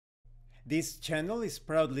This channel is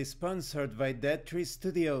proudly sponsored by Dead3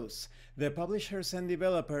 Studios, the publishers and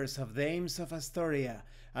developers of Dames of Asstoria,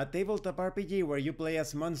 a tabletop RPG where you play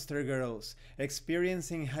as monster girls,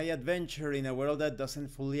 experiencing high adventure in a world that doesn't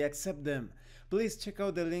fully accept them. Please check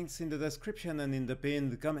out the links in the description and in the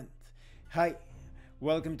pinned comment. Hi,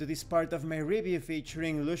 welcome to this part of my review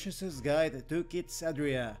featuring Luxus's guide to Kids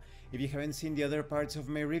Adria. If you haven't seen the other parts of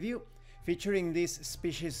my review, featuring this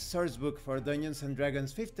species sourcebook for Dungeons &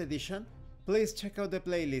 Dragons 5th edition, please check out the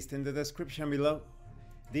playlist in the description below.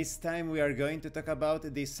 This time we are going to talk about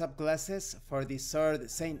the subclasses for the Sword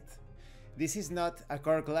Saint. This is not a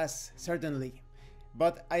core class, certainly,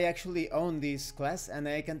 but I actually own this class and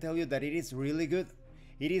I can tell you that it is really good.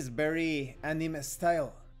 It is very anime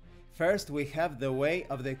style. First we have the way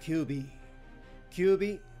of the QB.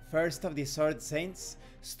 QB, first of the Sword Saints,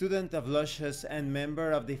 student of Luxus and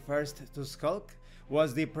member of the first to skulk,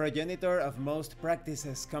 was the progenitor of most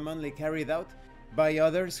practices commonly carried out by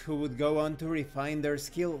others who would go on to refine their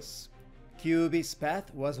skills. QB's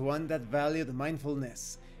path was one that valued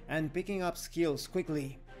mindfulness and picking up skills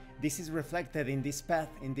quickly. This is reflected in this path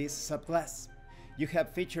in this subclass. You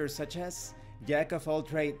have features such as Jack of all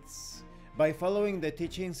trades. By following the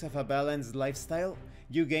teachings of a balanced lifestyle,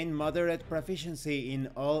 you gain moderate proficiency in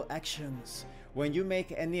all actions. When you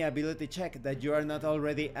make any ability check that you are not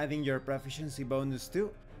already adding your proficiency bonus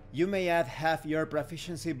to, you may add half your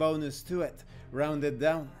proficiency bonus to it, rounded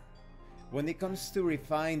down. When it comes to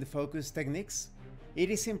refined focus techniques, it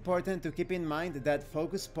is important to keep in mind that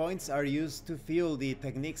focus points are used to fuel the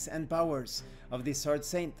techniques and powers of the Sword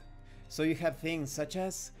Saint. So you have things such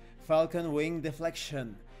as Falcon Wing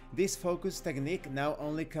Deflection. This focus technique now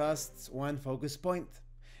only costs 1 focus point.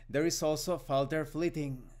 There is also Falter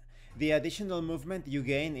Fleeting. The additional movement you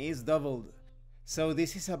gain is doubled. So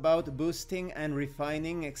this is about boosting and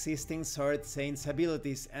refining existing Sword Saint's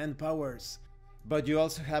abilities and powers. But you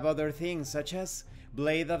also have other things such as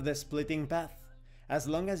Blade of the Splitting Path. As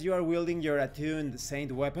long as you are wielding your attuned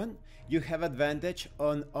Saint weapon, you have advantage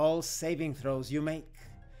on all saving throws you make.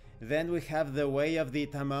 Then we have the way of the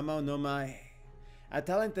Tamamo no Mae. A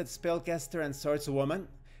talented spellcaster and swordswoman,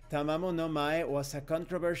 Tamamo no Mae was a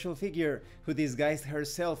controversial figure who disguised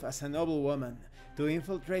herself as a noblewoman to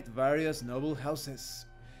infiltrate various noble houses.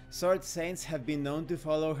 Sword Saints have been known to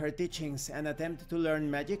follow her teachings and attempt to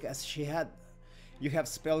learn magic as she had. You have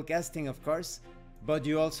spellcasting, of course, but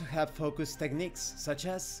you also have focus techniques such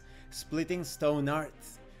as Splitting Stone Art.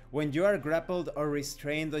 When you are grappled or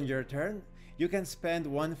restrained on your turn, you can spend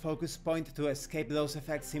 1 focus point to escape those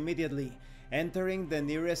effects immediately, entering the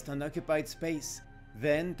nearest unoccupied space.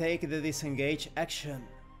 Then take the disengage action.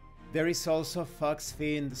 There is also Fox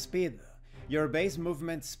Fiend Speed. Your base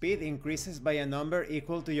movement speed increases by a number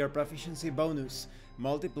equal to your proficiency bonus,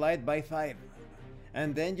 multiplied by 5.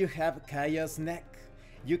 And then you have Chaos Neck.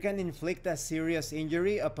 You can inflict a serious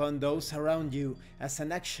injury upon those around you as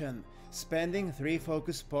an action, spending 3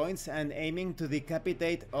 focus points and aiming to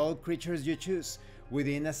decapitate all creatures you choose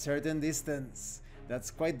within a certain distance.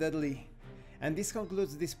 That's quite deadly. And this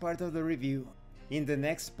concludes this part of the review. In the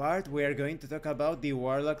next part we are going to talk about the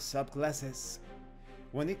Warlock subclasses.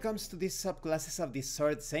 When it comes to these subclasses of the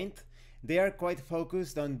Sword Saint, they are quite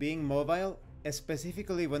focused on being mobile,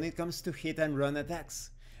 specifically when it comes to hit and run attacks.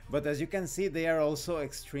 But as you can see, they are also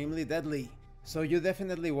extremely deadly, so you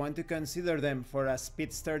definitely want to consider them for a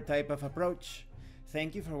speedster type of approach.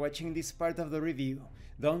 Thank you for watching this part of the review.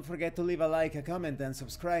 Don't forget to leave a like, a comment and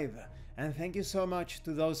subscribe. And thank you so much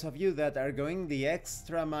to those of you that are going the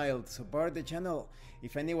extra mile to support the channel.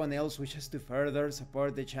 If anyone else wishes to further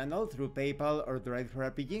support the channel through PayPal or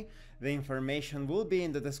Drive4RPG, the information will be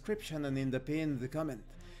in the description and in the pinned comment.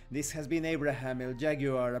 This has been Abraham El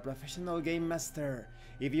Jaguar, a professional game master.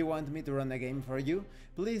 If you want me to run a game for you,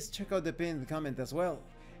 please check out the pinned comment as well.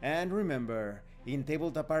 And remember, in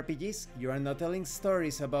tabletop RPGs, you are not telling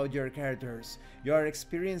stories about your characters, you are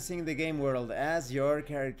experiencing the game world as your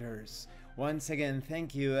characters. Once again,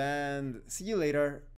 thank you and see you later.